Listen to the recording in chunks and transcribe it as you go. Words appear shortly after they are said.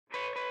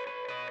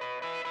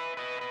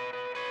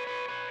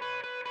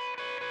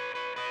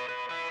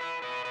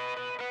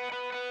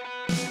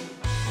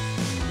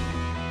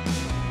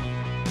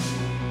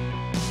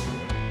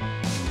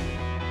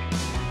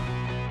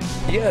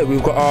Yeah,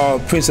 we've got our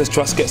Princess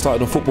Trust Get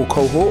Started on Football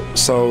cohort.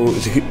 So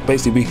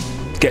basically we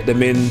get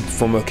them in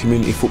from a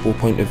community football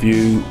point of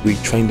view. We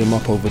train them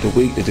up over the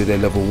week. They do their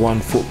level 1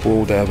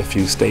 football. They have a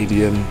few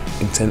stadium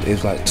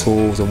incentives like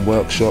tours and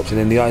workshops. And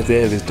then the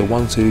idea is the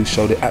ones who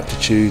show the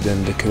aptitude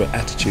and the correct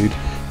attitude,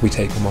 we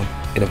take them on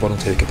in a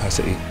voluntary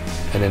capacity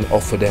and then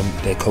offer them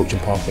their coaching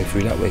pathway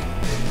through that way.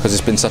 Because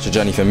it's been such a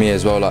journey for me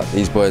as well. Like,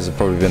 these boys have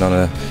probably been on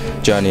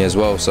a journey as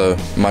well, so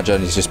my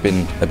journey's just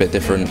been a bit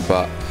different,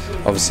 but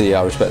obviously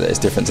I respect that it's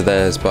different to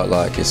theirs, but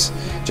like, it's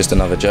just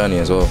another journey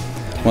as well.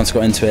 Once I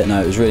got into it,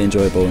 no, it was really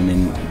enjoyable. I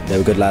mean, they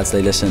were good lads,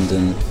 they listened,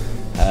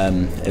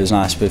 and it was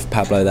nice with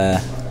Pablo there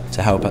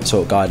to help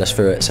sort of guide us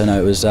through it. So no,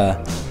 it was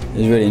a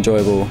really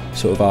enjoyable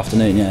sort of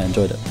afternoon. Yeah,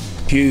 enjoyed it.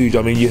 Huge.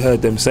 I mean, you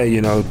heard them say,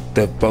 you know,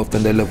 they've both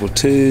done their level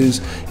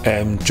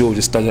 2s. George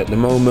is studying at the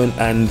moment,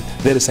 and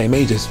they're the same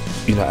ages,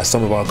 you know, as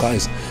some of our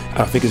guys. And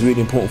I think it's really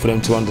important for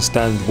them to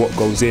understand what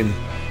goes in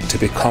to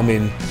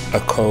becoming a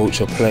coach,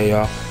 a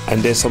player,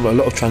 and there's a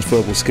lot of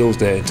transferable skills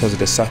there in terms of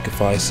the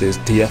sacrifices,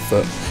 the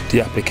effort,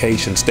 the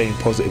application, staying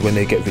positive when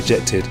they get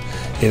rejected.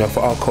 You know, for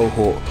our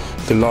cohort,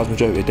 the large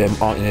majority of them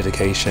aren't in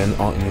education,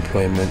 aren't in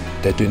employment.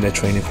 They're doing their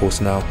training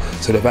course now,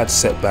 so they've had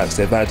setbacks,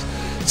 they've had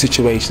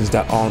situations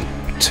that aren't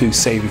too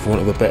savvy, for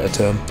want of a better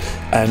term,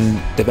 and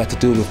they've had to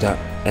deal with that.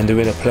 And they're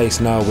in a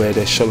place now where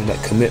they're showing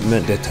that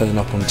commitment, they're turning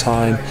up on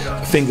time.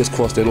 Fingers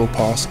crossed they'll all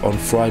pass on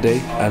Friday.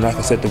 And like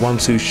I said, the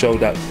ones who show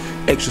that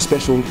extra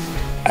special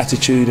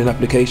attitude and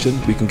application,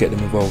 we can get them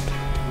involved.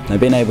 Now,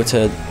 being able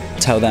to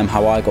tell them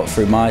how I got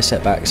through my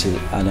setbacks,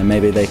 and then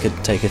maybe they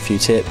could take a few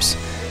tips,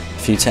 a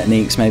few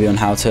techniques maybe on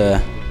how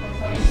to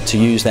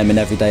use them in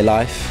everyday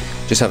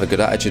life. Just have a good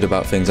attitude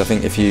about things. I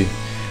think if you,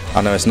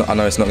 I know it's not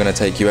going to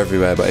take you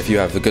everywhere, but if you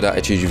have a good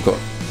attitude, you've got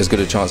as good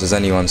a chance as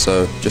anyone.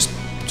 So just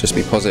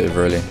be positive,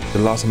 really. The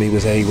last time he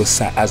was here, he was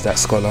sat as that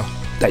scholar,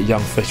 that young,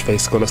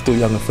 fresh-faced scholar, still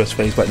young and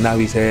fresh-faced, but now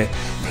he's here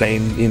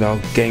playing, you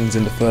know, games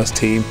in the first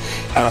team.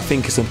 And I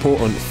think it's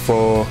important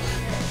for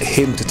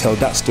him to tell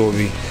that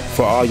story,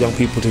 for our young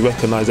people to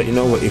recognise that, you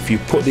know what, if you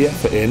put the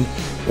effort in,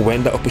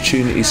 when that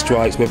opportunity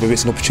strikes, whether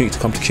it's an opportunity to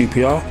come to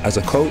QPR as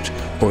a coach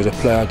or as a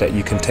player, that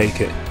you can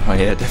take it. Oh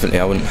yeah, definitely.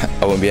 I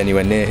wouldn't be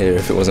anywhere near here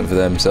if it wasn't for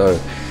them. So,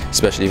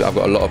 especially, I've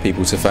got a lot of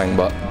people to thank,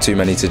 but too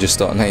many to just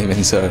start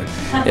naming. So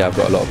yeah, I've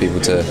got a lot of people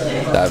that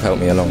have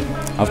helped me along.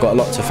 I've got a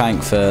lot to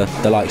thank for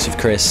the likes of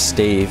Chris,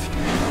 Steve,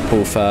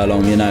 Paul,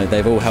 Furlong. You know,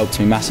 they've all helped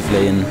me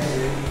massively in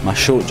my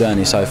short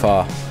journey so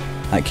far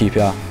at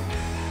QPR.